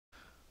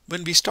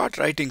When we start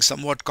writing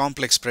somewhat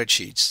complex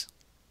spreadsheets,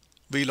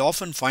 we'll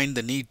often find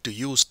the need to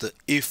use the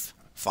if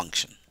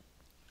function.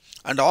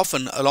 And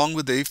often along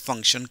with the if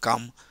function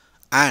come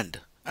and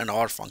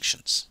or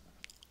functions.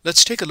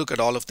 Let's take a look at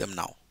all of them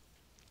now.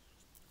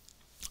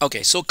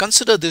 Okay, so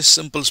consider this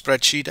simple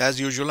spreadsheet.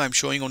 As usual, I'm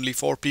showing only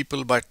 4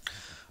 people, but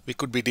we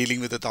could be dealing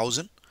with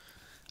 1,000.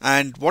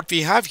 And what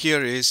we have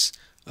here is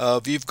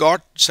we've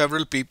got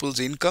several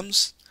people's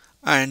incomes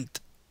and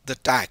the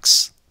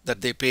tax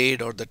that they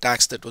paid or the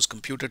tax that was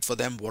computed for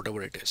them,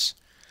 whatever it is,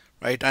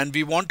 right? And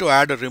we want to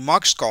add a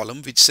remarks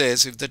column which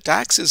says if the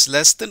tax is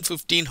less than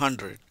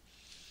 1,500,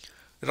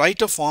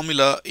 write a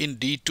formula in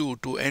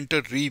D2 to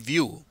enter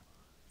review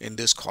in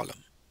this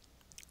column,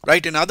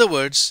 right? In other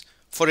words,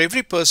 for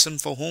every person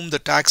for whom the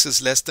tax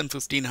is less than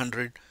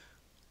 1,500,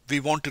 we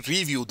want to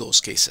review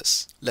those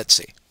cases, let's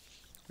say,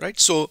 right?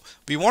 So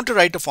we want to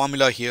write a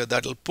formula here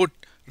that will put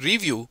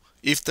review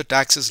if the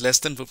tax is less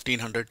than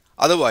 1,500,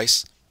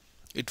 otherwise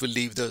it will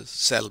leave the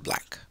cell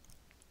blank.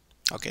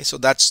 Okay, so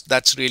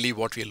that's really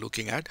what we're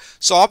looking at.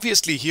 So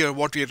obviously here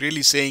what we're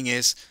really saying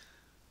is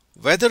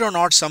whether or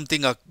not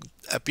something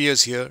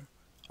appears here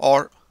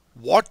or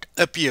what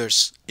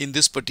appears in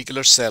this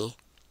particular cell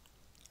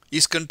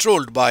is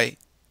controlled by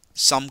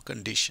some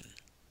condition.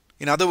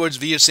 In other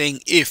words, we are saying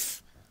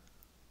if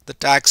the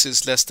tax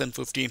is less than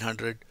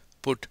 1,500,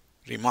 put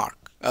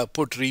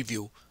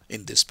review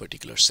in this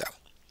particular cell.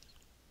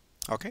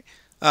 Okay,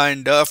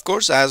 and of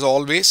course, as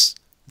always,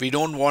 we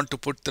don't want to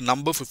put the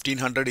number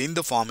 1,500 in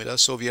the formula,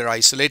 so we are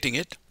isolating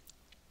it.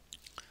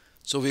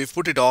 So we've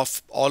put it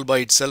off all by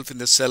itself in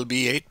the cell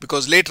B8,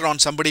 because later on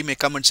somebody may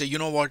come and say, you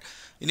know what,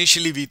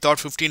 initially we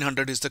thought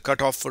 1,500 is the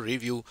cutoff for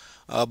review,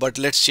 but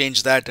let's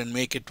change that and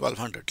make it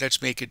 1,200.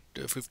 Let's make it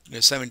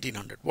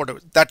 1,700, whatever.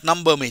 That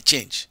number may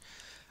change.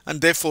 And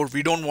therefore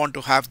we don't want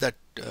to have that,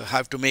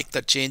 have to make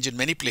that change in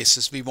many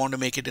places. We want to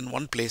make it in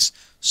one place,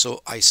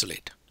 so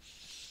isolate.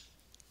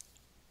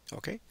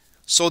 Okay.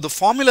 So the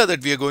formula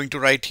that we are going to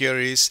write here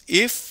is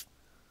if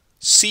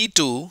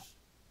C2,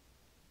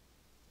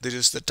 this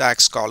is the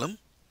tax column,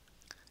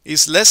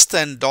 is less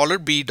than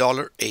 $B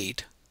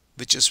 $8,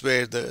 which is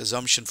where the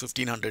assumption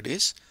 1,500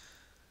 is,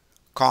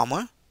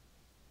 comma,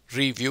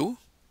 review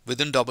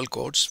within double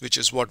quotes, which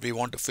is what we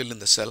want to fill in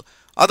the cell.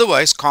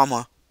 Otherwise,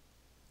 comma,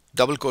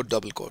 double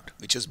quote,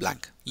 which is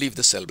blank. Leave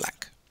the cell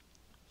blank.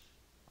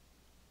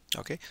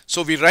 Okay,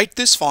 so we write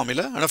this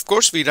formula, and of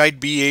course we write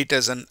B8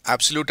 as an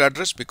absolute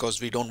address because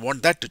we don't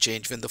want that to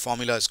change when the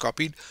formula is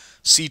copied.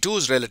 C2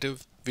 is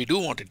relative. We do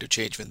want it to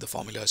change when the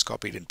formula is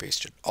copied and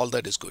pasted. All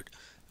that is good.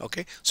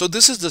 Okay, so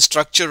this is the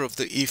structure of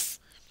the if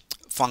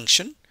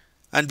function,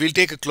 and we'll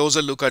take a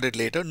closer look at it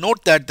later.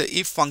 Note that the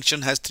if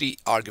function has 3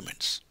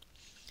 arguments.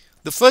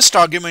 The first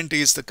argument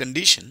is the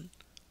condition.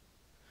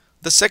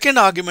 The second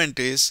argument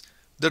is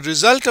the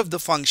result of the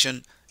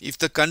function if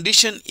the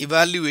condition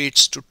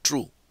evaluates to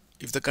true,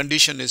 if the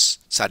condition is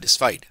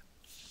satisfied.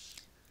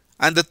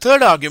 And the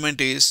third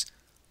argument is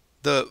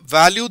the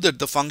value that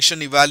the function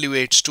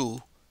evaluates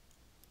to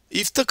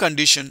if the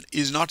condition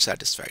is not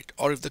satisfied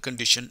or if the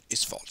condition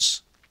is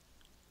false.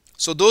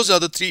 So those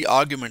are the 3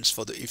 arguments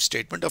for the if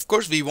statement. Of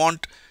course, we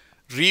want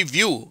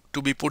review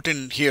to be put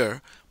in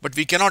here, but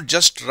we cannot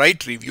just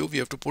write review. We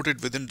have to put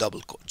it within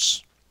double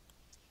quotes.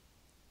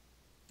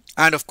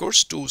 And of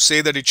course, to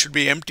say that it should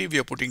be empty, we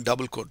are putting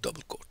double quote,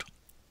 double quote.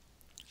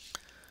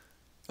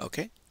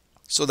 Okay,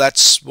 so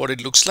that's what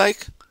it looks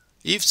like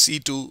if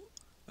C2,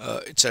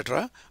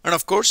 etc. And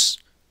of course,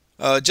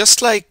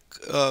 just like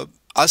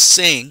us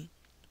saying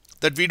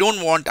that we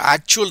don't want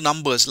actual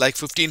numbers like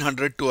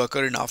 1,500 to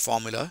occur in our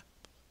formula,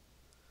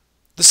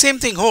 the same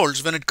thing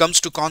holds when it comes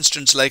to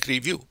constants like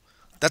review.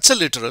 That's a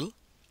literal,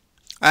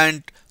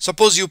 and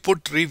suppose you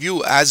put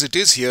review as it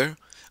is here,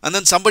 and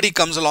then somebody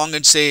comes along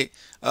and say,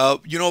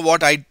 you know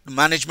what,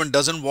 management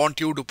doesn't want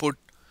you to put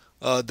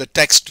the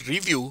text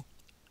review.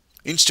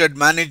 Instead,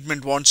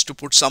 management wants to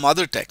put some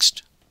other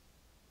text.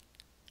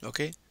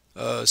 Okay,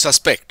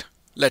 suspect,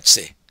 let's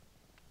say.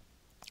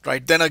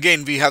 Right, then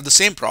again we have the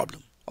same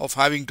problem of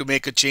having to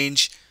make a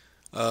change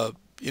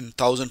in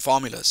 1,000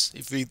 formulas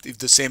if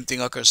the same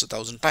thing occurs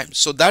 1,000 times.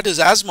 So that is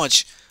as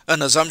much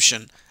an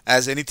assumption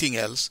as anything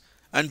else,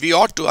 and we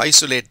ought to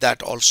isolate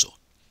that also.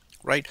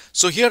 Right,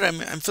 so here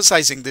I'm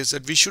emphasizing this,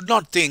 that we should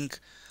not think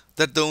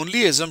that the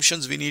only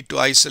assumptions we need to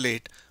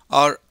isolate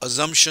are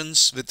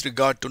assumptions with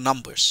regard to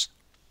numbers.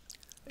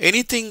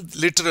 Anything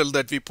literal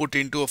that we put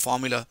into a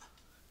formula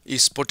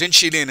is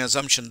potentially an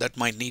assumption that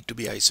might need to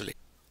be isolated.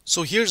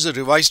 So here's a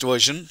revised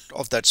version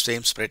of that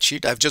same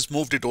spreadsheet. I've just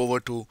moved it over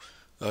to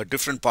a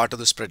different part of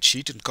the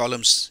spreadsheet in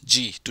columns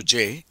G to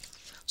J.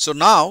 So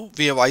now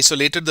we have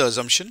isolated the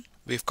assumption.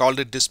 We've called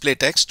it display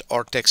text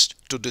or text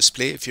to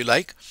display if you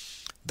like.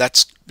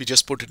 We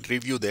just put in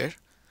review there.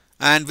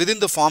 And within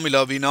the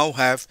formula we now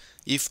have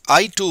if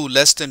I2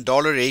 less than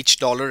 $H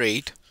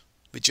 $8,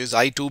 which is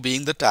I2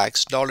 being the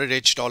tax,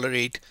 $H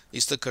 $8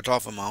 is the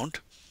cutoff amount,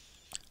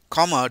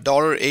 comma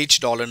 $H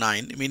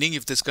 $9, meaning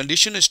if this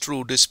condition is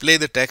true, display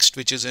the text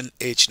which is in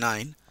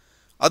H9,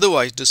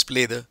 otherwise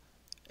display the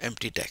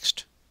empty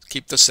text.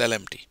 Keep the cell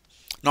empty.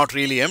 not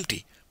really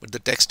empty, but the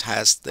text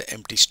has the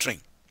empty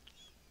string.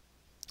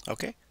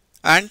 Okay,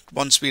 and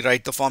once we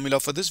write the formula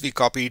for this, we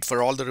copy it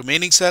for all the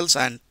remaining cells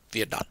and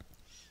we are done.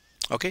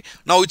 Okay,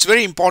 now it's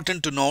very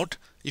important to note,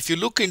 if you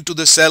look into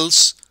the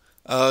cells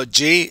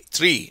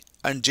J3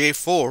 and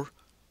J4,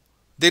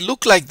 they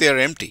look like they are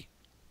empty,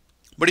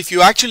 but if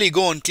you actually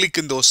go and click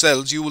in those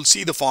cells, you will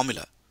see the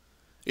formula.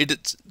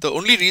 It's the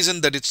only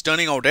reason that it's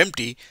turning out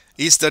empty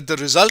is that the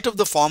result of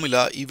the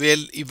formula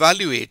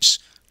evaluates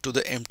to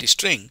the empty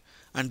string,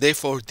 and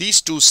therefore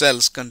these two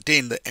cells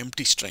contain the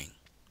empty string.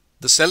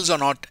 The cells are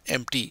not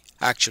empty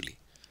actually,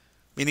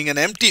 meaning an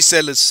empty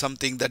cell is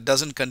something that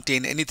doesn't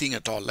contain anything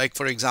at all. Like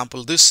for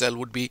example, this cell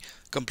would be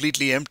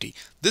completely empty.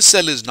 This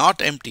cell is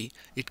not empty,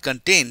 it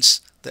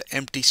contains the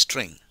empty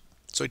string.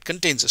 So it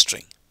contains a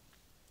string.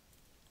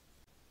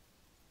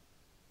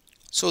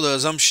 So the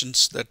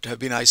assumptions that have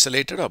been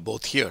isolated are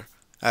both here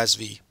as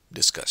we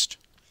discussed.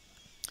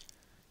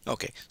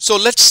 Okay, so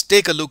let's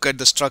take a look at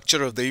the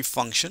structure of the if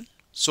function.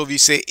 So we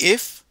say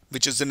if,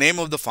 which is the name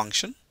of the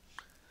function,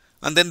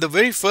 and then the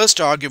very first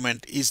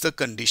argument is the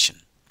condition.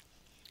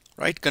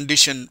 Right?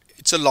 Condition,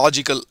 it's a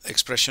logical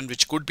expression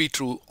which could be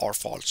true or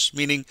false,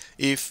 meaning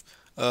if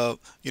 $A,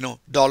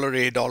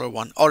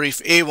 $1, or if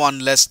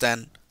A1 less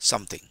than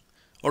something,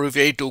 or if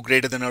A2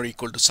 greater than or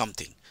equal to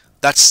something.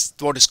 That's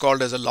what is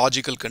called as a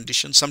logical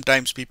condition.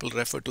 Sometimes people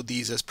refer to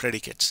these as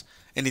predicates.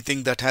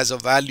 Anything that has a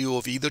value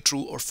of either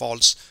true or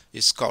false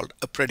is called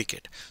a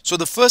predicate. So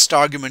the first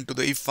argument to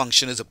the if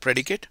function is a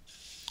predicate.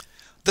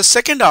 The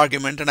second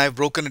argument, and I've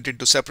broken it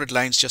into separate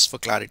lines just for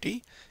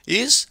clarity,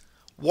 is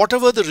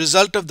whatever the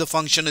result of the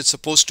function is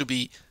supposed to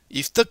be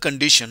if the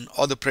condition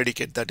or the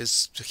predicate that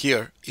is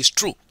here is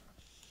true.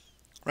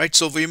 Right?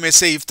 So we may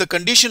say if the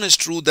condition is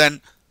true,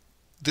 then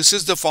this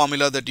is the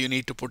formula that you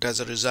need to put as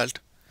a result.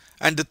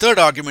 And the third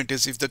argument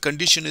is if the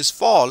condition is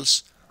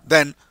false,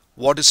 then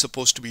what is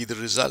supposed to be the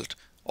result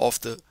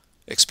of the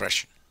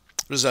expression,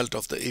 result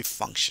of the if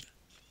function.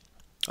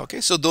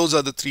 Okay, so those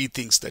are the three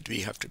things that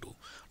we have to do.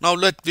 Now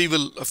we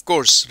will of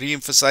course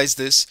re-emphasize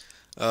this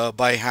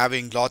by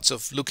having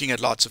looking at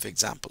lots of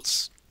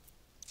examples.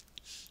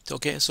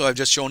 Okay, so I've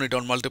just shown it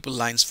on multiple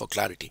lines for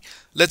clarity.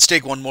 Let's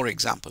take one more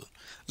example.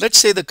 Let's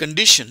say the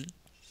condition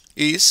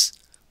is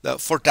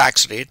for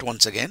tax rate.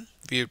 Once again,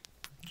 we're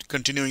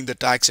continuing the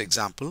tax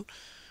example.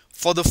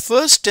 For the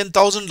first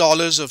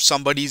 $10,000 of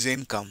somebody's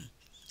income,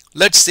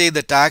 let's say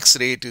the tax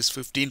rate is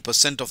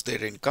 15% of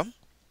their income.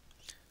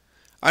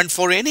 And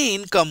for any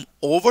income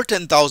over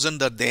 10,000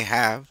 that they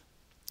have,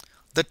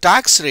 the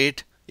tax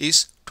rate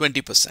is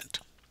 20%.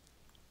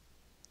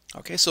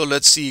 Okay, so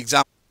let's see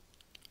example.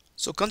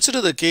 So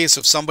consider the case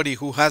of somebody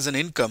who has an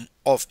income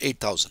of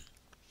 8,000.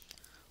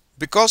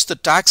 Because the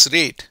tax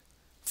rate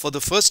for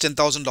the first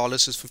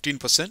 $10,000 is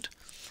 15%,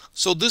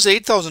 so this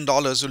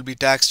 $8,000 will be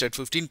taxed at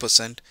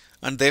 15%,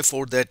 and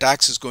therefore their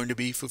tax is going to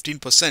be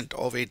 15%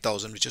 of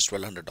 8,000, which is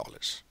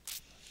 $1,200.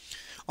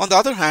 On the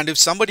other hand, if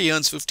somebody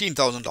earns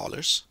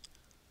 $15,000,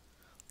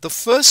 the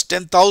first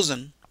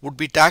 10,000 would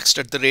be taxed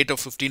at the rate of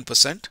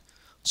 15%.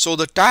 So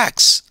the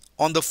tax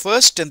on the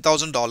first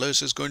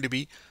 $10,000 is going to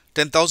be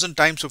 10,000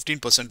 times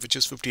 15%, which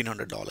is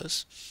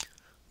 $1,500.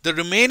 The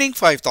remaining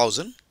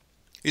 5,000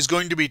 is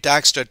going to be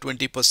taxed at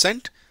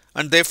 20%,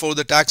 and therefore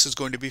the tax is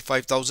going to be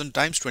 5,000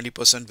 times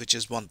 20%, which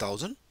is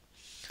 1,000.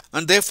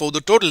 And therefore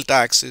the total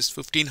tax is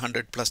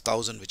 1,500 plus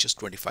 1,000, which is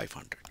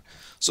 2,500.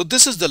 So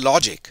this is the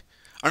logic,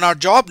 and our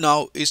job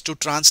now is to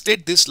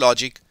translate this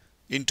logic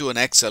into an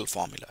Excel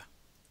formula.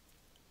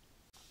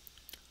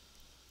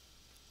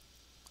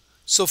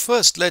 So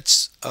first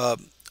let's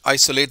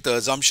isolate the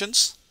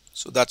assumptions.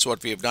 So that's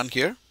what we have done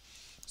here.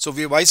 So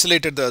we have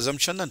isolated the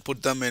assumption and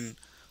put them in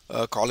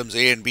columns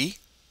A and B.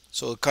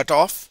 So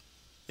cutoff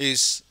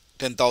is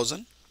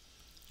 10,000,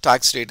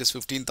 tax rate is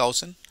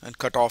 15,000, and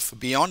cutoff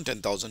beyond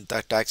 10,000,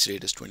 that tax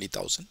rate is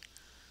 20,000.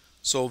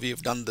 So we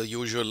have done the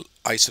usual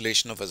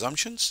isolation of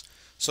assumptions.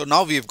 So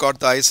now we've got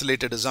the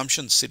isolated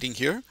assumptions sitting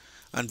here,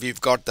 and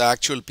we've got the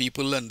actual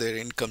people and their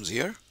incomes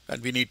here,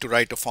 and we need to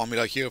write a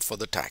formula here for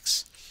the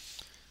tax.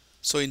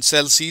 So in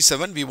cell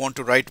C7 we want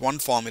to write one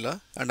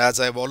formula, and as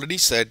I've already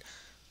said,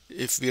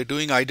 if we are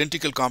doing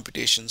identical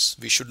computations,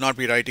 we should not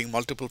be writing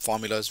multiple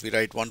formulas. We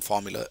write one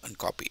formula and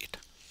copy it.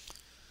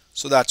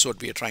 So that's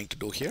what we are trying to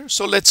do here.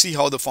 So let's see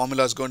how the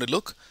formula is going to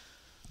look.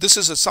 This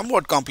is a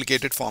somewhat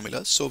complicated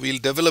formula, so we'll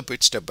develop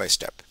it step by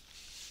step.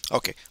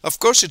 Okay, of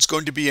course it's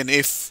going to be an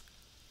if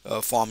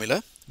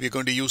formula. We're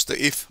going to use the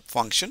if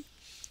function.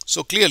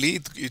 So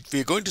clearly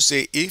we're going to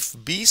say if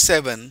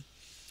B7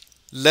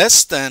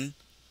 less than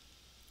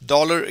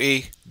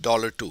 $A,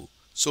 $2.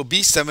 So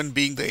B7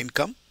 being the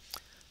income.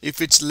 If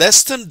it's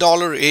less than $A,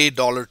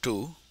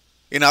 $2,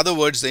 in other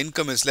words, the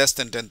income is less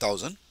than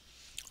 10,000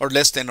 or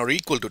less than or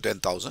equal to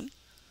 10,000,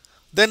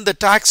 then the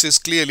tax is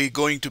clearly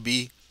going to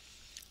be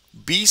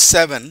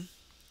B7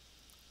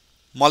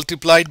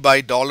 multiplied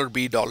by $B,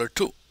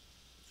 $2.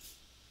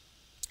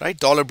 Right?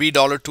 $B,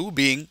 $2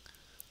 being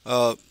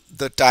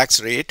the tax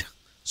rate.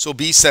 So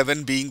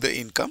B7 being the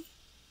income.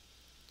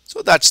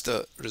 So that's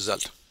the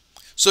result.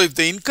 So if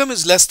the income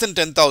is less than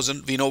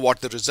 10,000, we know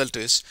what the result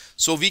is.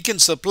 So we can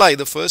supply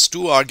the first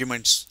two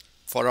arguments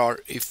for our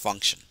if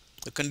function,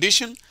 the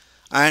condition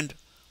and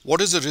what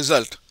is the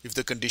result if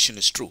the condition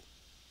is true.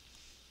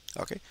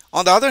 Okay.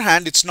 On the other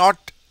hand, it's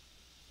not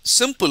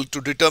simple to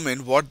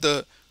determine what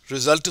the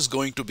result is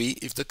going to be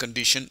if the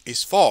condition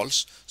is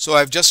false. So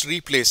I've just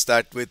replaced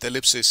that with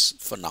ellipsis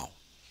for now.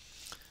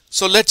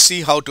 So let's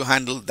see how to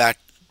handle that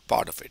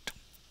part of it.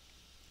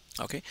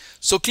 Okay.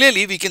 So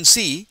clearly we can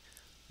see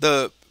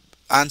the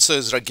answer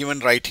is given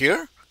right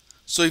here.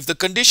 So if the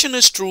condition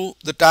is true,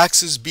 the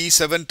tax is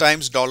B7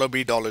 times $B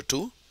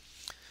 $2.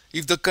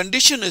 If the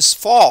condition is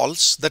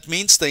false, that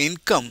means the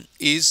income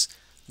is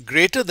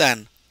greater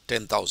than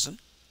 10,000.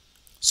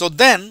 So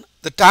then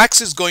the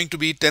tax is going to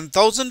be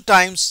 10,000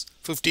 times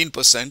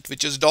 15%,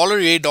 which is $A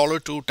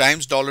 $2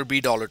 times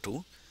 $B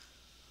 $2.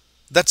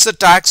 That's the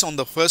tax on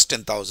the first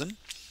 10,000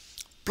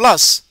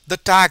 plus the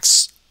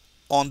tax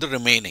on the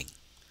remaining.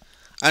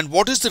 And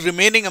what is the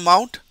remaining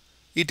amount?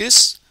 It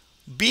is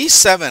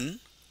B7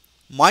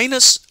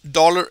 minus $A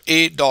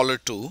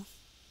 $2,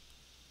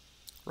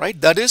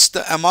 right? That is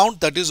the amount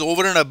that is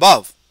over and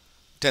above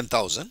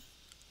 10,000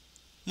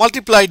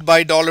 multiplied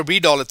by $B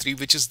 $3,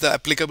 which is the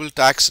applicable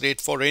tax rate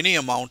for any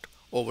amount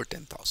over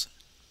 10,000.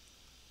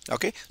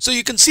 Okay, so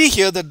you can see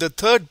here that the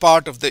third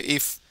part of the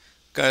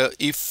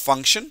if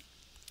function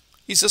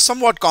is a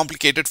somewhat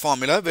complicated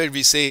formula where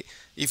we say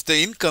if the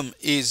income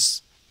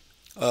is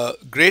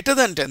greater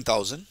than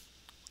 10,000,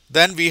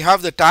 then we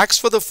have the tax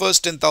for the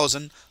first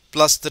 10,000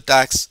 plus the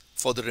tax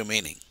for the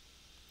remaining.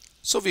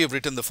 So we have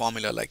written the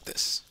formula like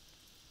this.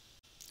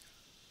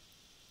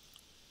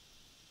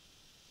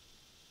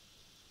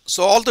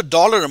 So all the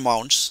dollar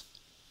amounts,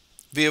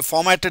 we have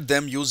formatted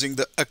them using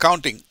the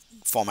accounting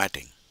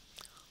formatting.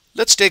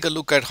 Let's take a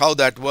look at how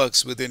that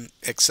works within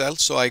Excel.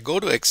 So I go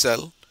to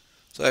Excel.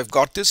 So I've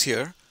got this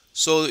here.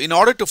 So in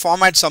order to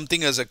format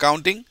something as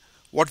accounting,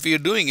 what we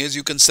are doing is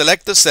you can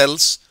select the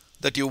cells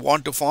that you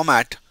want to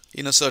format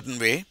in a certain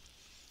way,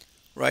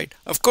 right?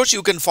 Of course,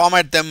 you can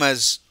format them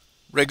as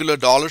regular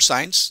dollar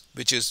signs,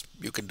 which is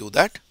you can do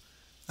that,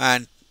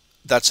 and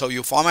that's how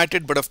you format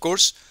it. But of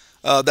course,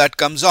 that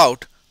comes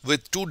out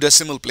with two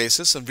decimal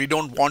places, and we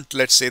don't want,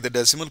 let's say, the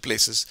decimal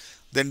places.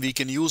 Then we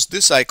can use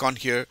this icon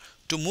here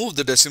to move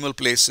the decimal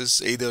places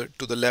either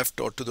to the left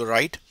or to the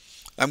right.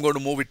 I'm going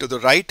to move it to the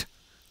right,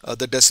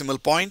 the decimal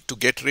point, to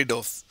get rid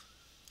of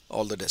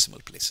all the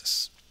decimal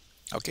places.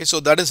 Okay,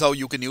 so that is how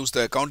you can use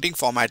the accounting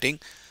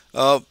formatting.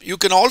 You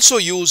can also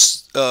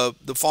use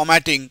the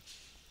formatting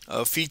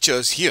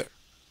features here,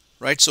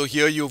 right? So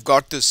here you've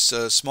got this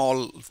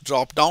small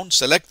drop down,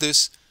 select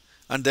this,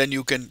 and then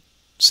you can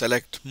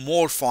select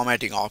more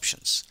formatting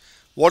options.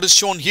 What is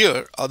shown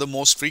here are the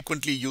most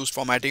frequently used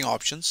formatting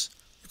options.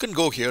 You can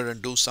go here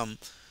and do some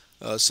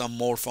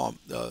more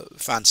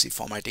fancy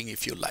formatting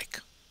if you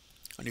like,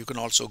 and you can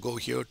also go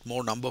here to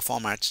more number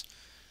formats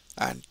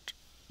and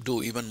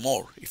do even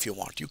more if you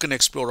want. You can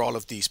explore all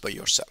of these by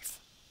yourself.